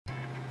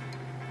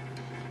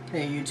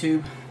Hey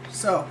YouTube,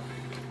 so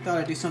thought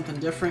I'd do something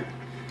different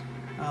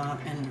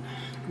and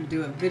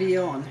do a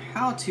video on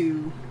how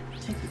to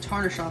take the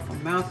tarnish off a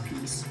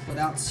mouthpiece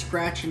without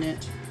scratching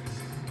it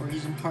or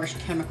using harsh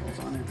chemicals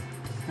on it.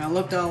 And I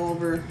looked all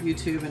over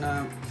YouTube and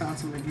I found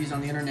some reviews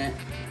on the internet,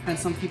 and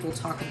some people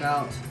talk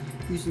about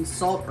using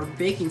salt or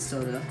baking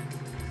soda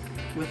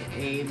with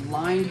a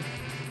lined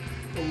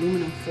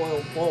aluminum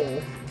foil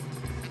bowl,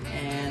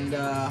 and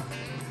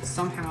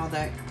somehow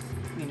that,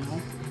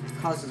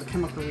 causes a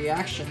chemical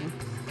reaction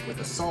with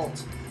the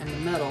salt and the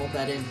metal,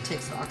 that it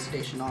takes the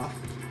oxidation off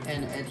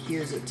and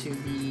adheres it to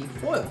the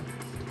foil.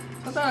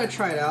 So I thought I'd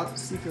try it out,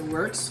 see if it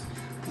works.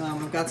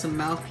 I've got some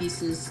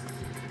mouthpieces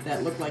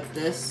that look like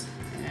this,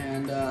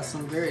 and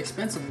some very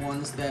expensive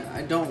ones that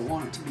I don't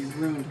want to be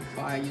ruined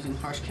by using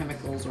harsh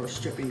chemicals or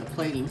stripping the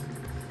plating.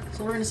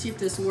 So we're going to see if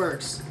this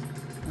works.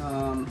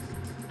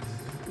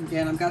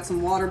 Again, I've got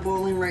some water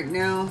boiling right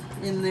now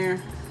in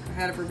there. I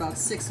had it for about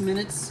 6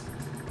 minutes.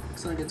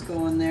 Looks like it's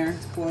going there,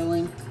 it's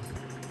boiling.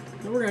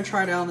 Then we're going to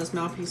try it out on this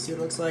mouthpiece, see what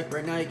it looks like.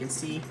 Right now you can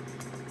see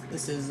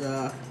this is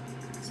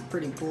it's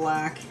pretty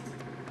black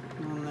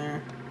on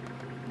there.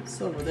 It's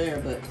silver there,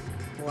 but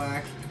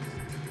black.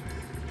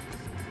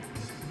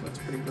 Looks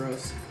pretty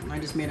gross. And I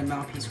just made a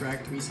mouthpiece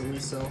rack recently,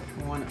 so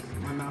I want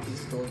my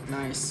mouthpiece to look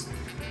nice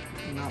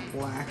and not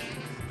black.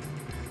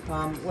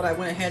 What I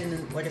went ahead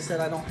and, like I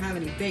said, I don't have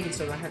any baking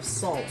soda, I have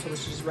salt, so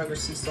this is just regular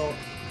sea salt.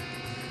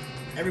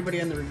 Everybody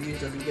in the reviews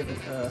doesn't give it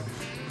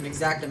an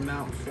exact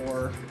amount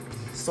for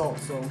salt,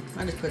 so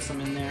I just put some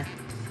in there.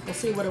 We'll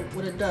see what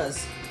it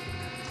does.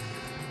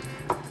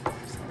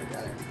 So we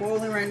got it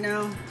boiling right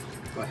now.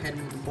 Go ahead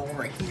and move the bowl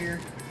right here.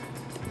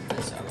 Move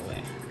this out of the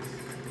way.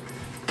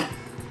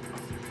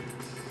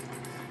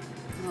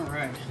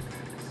 Alright,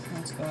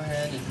 let's go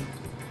ahead and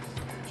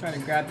try to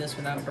grab this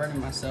without burning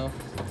myself.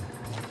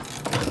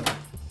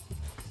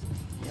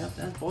 Yep,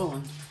 that's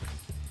boiling.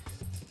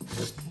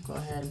 Go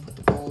ahead and put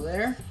the bowl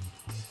there.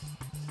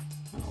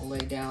 And I'll lay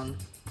down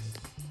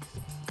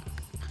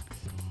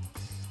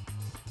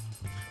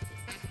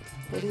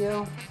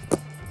video.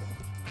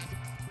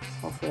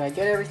 Hopefully I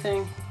get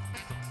everything.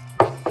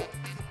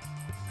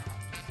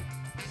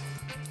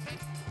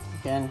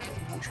 Again,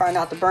 I'll try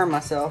not to burn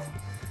myself.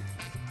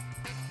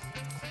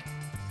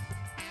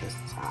 This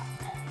is hot.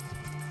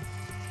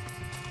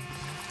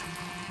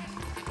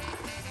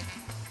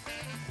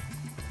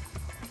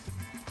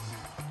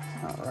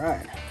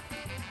 Alright.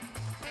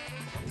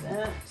 Do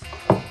that.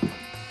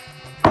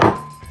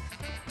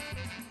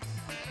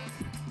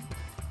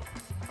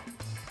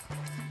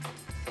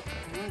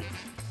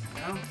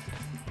 Now, I'm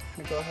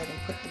going to go ahead and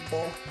put the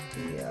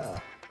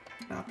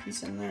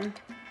mouthpiece in there.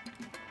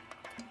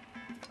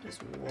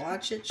 Just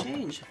watch it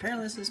change.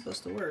 Apparently this is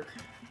supposed to work.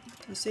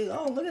 Let's see.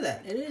 Oh, look at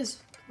that. It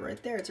is.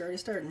 Right there. It's already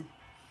starting.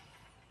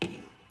 It's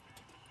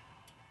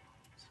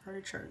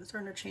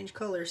starting to change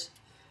colors.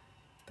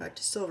 Back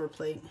to silver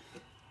plate.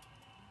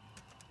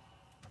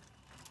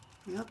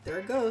 Yep, there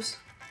it goes.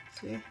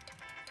 See?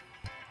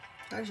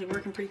 It's actually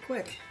working pretty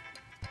quick.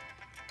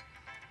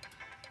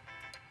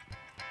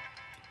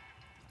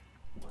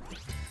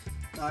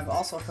 Now, I've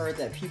also heard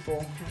that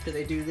people, after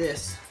they do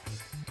this,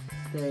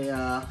 they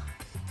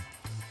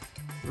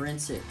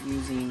rinse it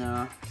using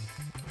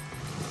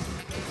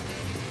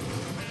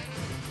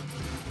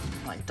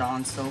like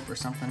Dawn soap or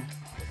something.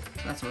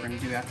 So that's what we're going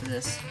to do after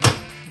this.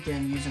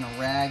 Again, using a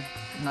rag,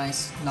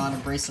 nice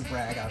non-abrasive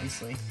rag,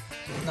 obviously.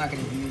 I'm not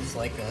going to use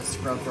like a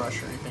scrub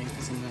brush or anything,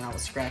 because then I would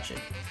scratch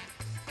it.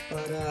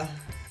 But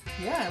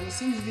yeah, it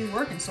seems to be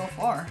working so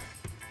far.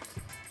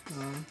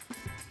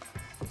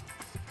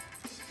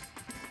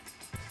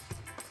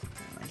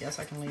 I guess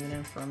I can leave it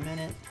in for a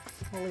minute.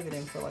 We'll leave it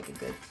in for like a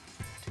good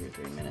 2 or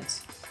 3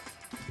 minutes.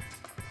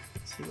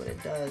 See what it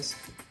does.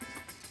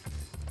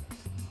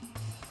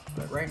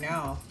 But right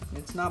now,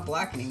 it's not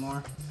black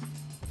anymore.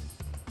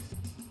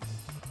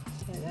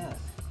 I'll tell you that.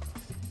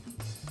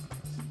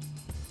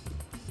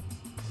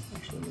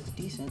 Actually looks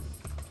decent.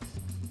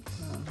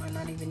 Might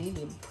not even need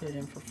to put it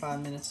in for 5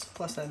 minutes.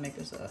 Plus that'd make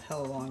this a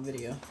hella long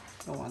video.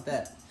 Don't want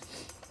that.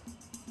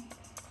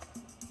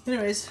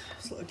 Anyways,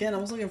 so again, I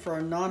was looking for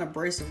a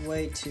non-abrasive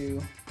way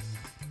to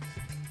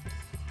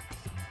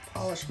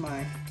polish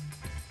my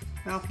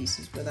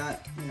mouthpieces without,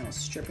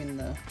 stripping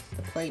the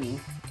plating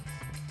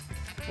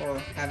or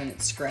having it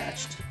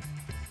scratched.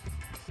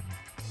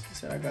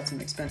 So I've got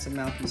some expensive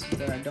mouthpieces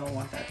that I don't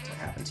want that to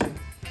happen to.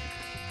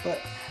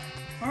 But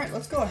alright,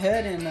 let's go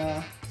ahead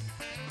and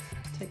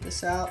take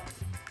this out.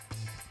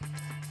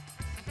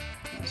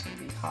 Now it's going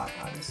to be hot,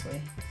 obviously.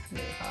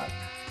 Really hot.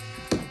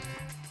 Go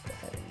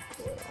ahead and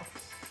pull it off.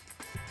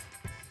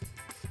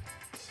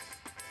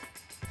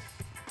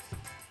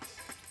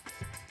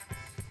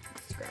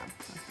 Let's grab.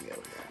 I'll be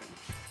able to grab it.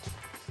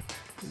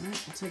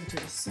 Alright, I'll take it to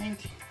the sink.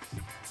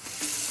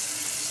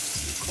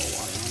 Some cold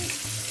water on it.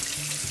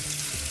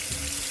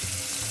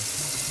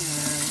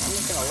 And I'm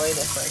just going to lay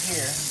this right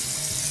here.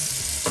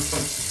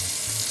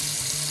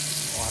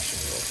 Wash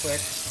it real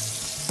quick.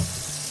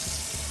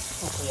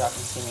 Hopefully y'all can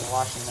see me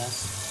washing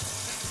this.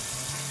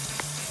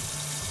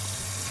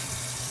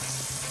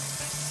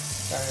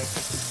 Sorry,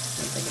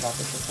 didn't think about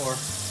this before.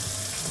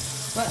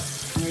 But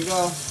here we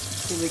go.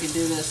 See if we can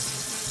do this.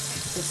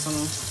 Get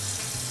some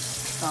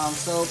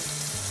soap.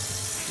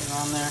 Get it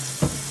on there.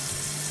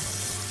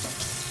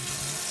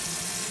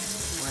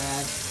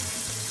 Rag.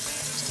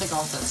 Just take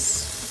off this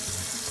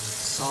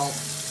salt.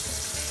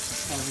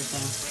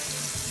 Everything.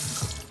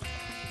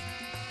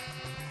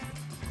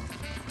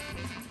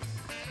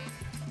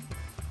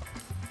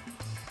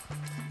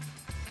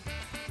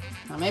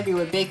 Now maybe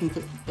with baking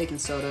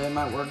soda it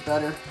might work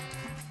better,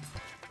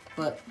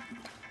 but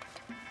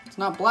it's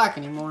not black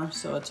anymore,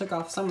 so it took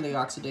off some of the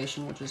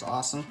oxidation, which is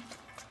awesome.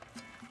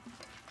 Like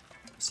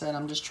I said,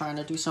 I'm just trying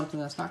to do something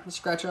that's not going to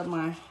scratch up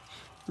my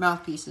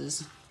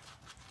mouthpieces,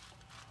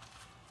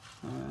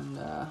 and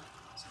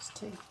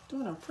it's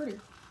doing a pretty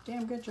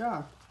damn good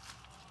job.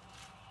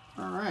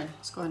 All right,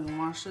 let's go ahead and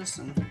wash this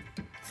and.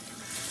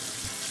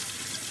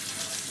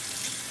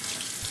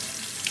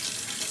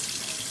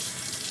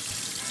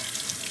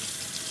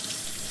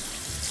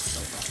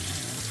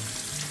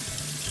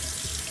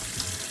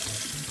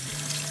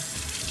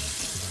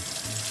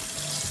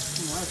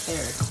 Right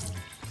there,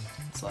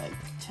 it's like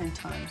 10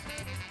 times.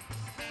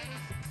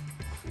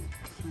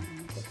 I'm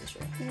gonna put this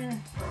right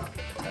here. Put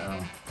the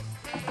towel.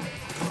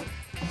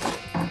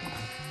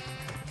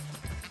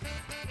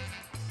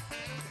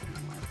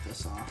 Wipe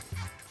this off.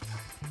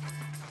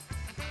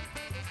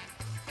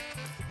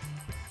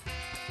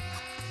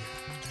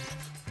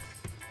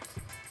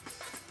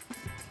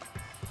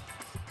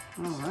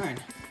 All right,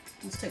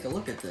 let's take a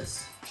look at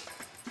this.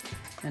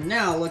 And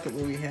now look at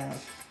what we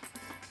have.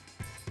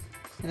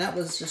 And that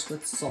was just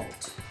with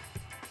salt.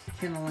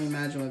 Can't only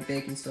imagine with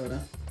baking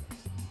soda.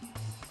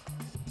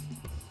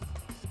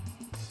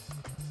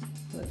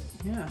 But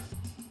yeah,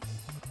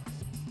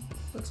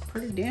 looks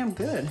pretty damn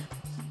good.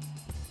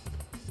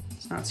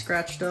 It's not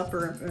scratched up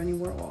or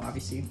anywhere. Well,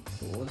 obviously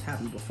it was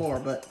happened before,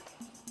 but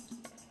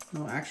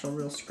no actual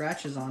real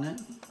scratches on it.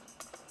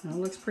 And it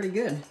looks pretty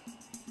good.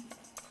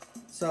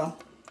 So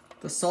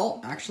the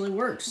salt actually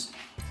works.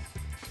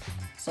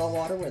 Salt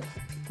water with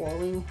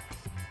boiling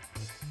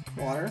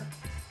water.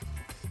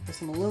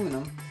 Some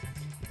aluminum,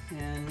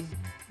 and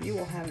you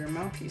will have your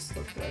mouthpiece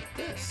look like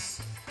this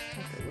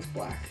if it was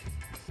black.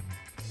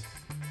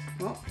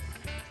 Well,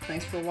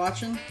 thanks for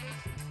watching.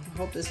 I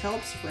hope this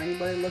helps for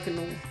anybody looking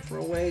for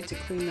a way to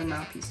clean their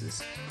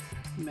mouthpieces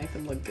and make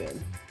them look good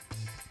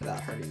without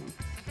hurting them.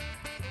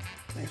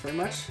 Thanks very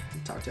much.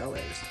 Talk to y'all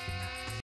later.